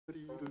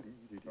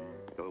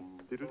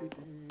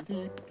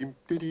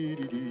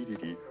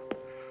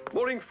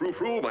Morning,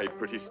 Frou-Frou, my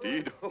pretty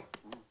steed. Oh.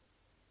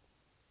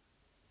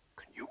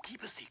 Can you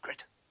keep a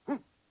secret?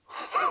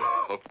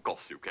 Of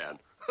course you can.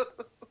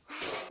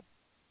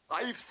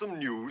 I've some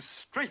news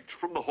straight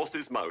from the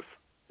horse's mouth.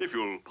 If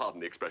you'll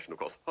pardon the expression, of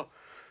course.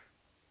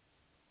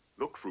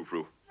 Look,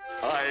 Frou-Frou,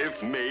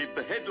 I've made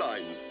the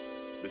headlines.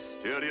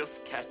 Mysterious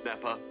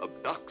catnapper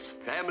abducts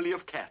family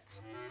of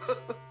cats.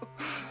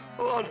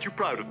 Oh, aren't you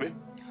proud of me?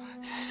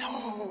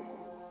 So,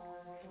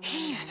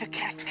 he's the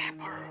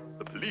catnapper.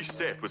 The police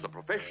say it was a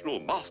professional,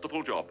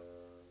 masterful job.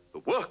 The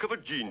work of a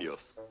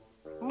genius.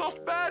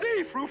 Not bad,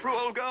 eh, Frou-Frou,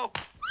 old girl?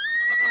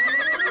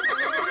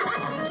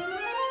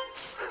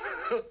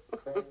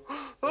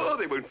 Oh,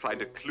 they won't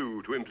find a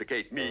clue to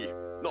implicate me.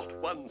 Not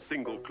one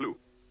single clue.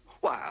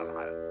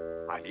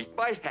 Well, I'll eat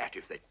my hat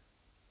if they...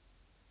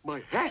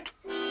 My hat?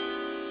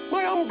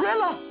 My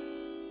umbrella!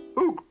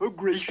 Oh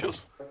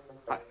gracious.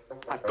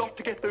 I've got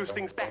to get those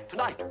things back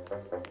tonight.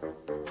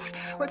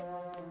 What?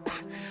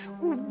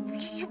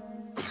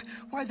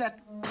 Why, that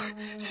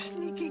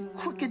sneaky,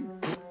 crooked,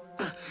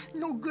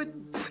 no good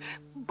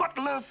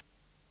butler.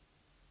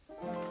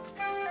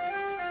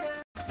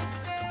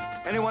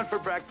 Anyone for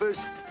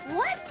breakfast?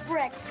 What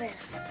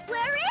breakfast?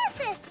 Where is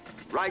it?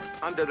 Right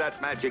under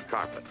that magic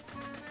carpet.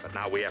 But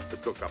now we have to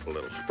cook up a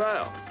little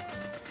spell.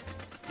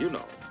 You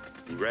know.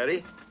 You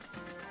ready?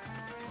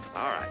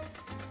 All right.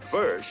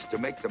 First, to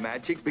make the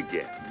magic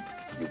begin,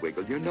 you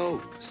wiggle your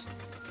nose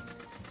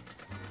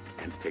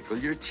and tickle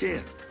your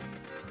chin.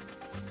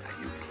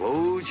 Now you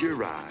close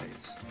your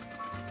eyes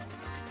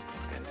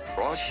and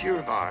cross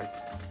your heart.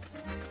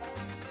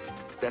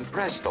 Then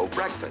presto,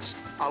 breakfast,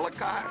 a la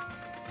carte.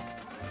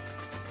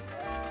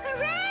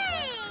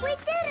 Hooray! We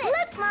did it!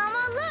 Look,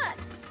 Mama, look!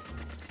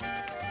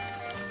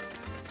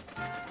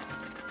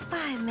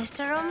 Why,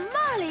 Mr.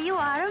 O'Malley, you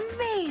are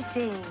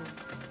amazing.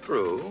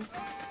 True.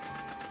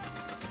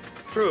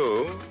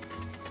 True.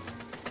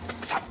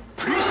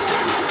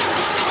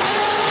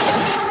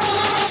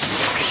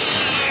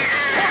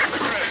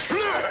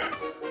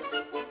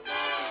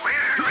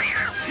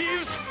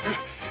 Thieves!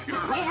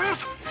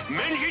 Robbers!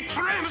 Mangy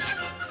tramps!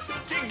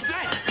 Take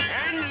that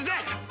and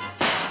that!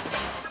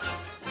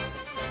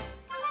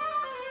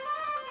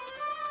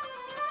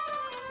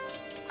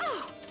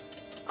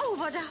 Oh,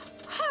 what a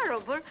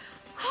horrible,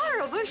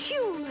 horrible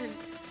human.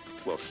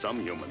 Well, some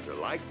humans are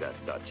like that,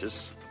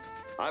 Duchess.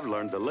 I've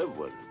learned to live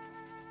with it.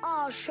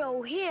 I'll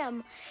show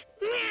him.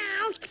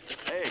 Meow!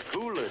 Hey,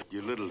 cool it,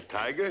 you little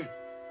tiger.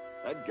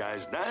 That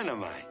guy's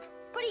dynamite.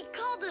 But he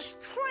called us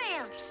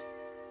tramps.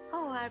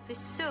 Oh, I'll be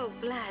so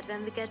glad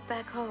when we get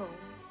back home.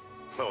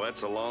 Well,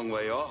 that's a long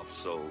way off,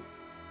 so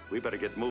we better get moving.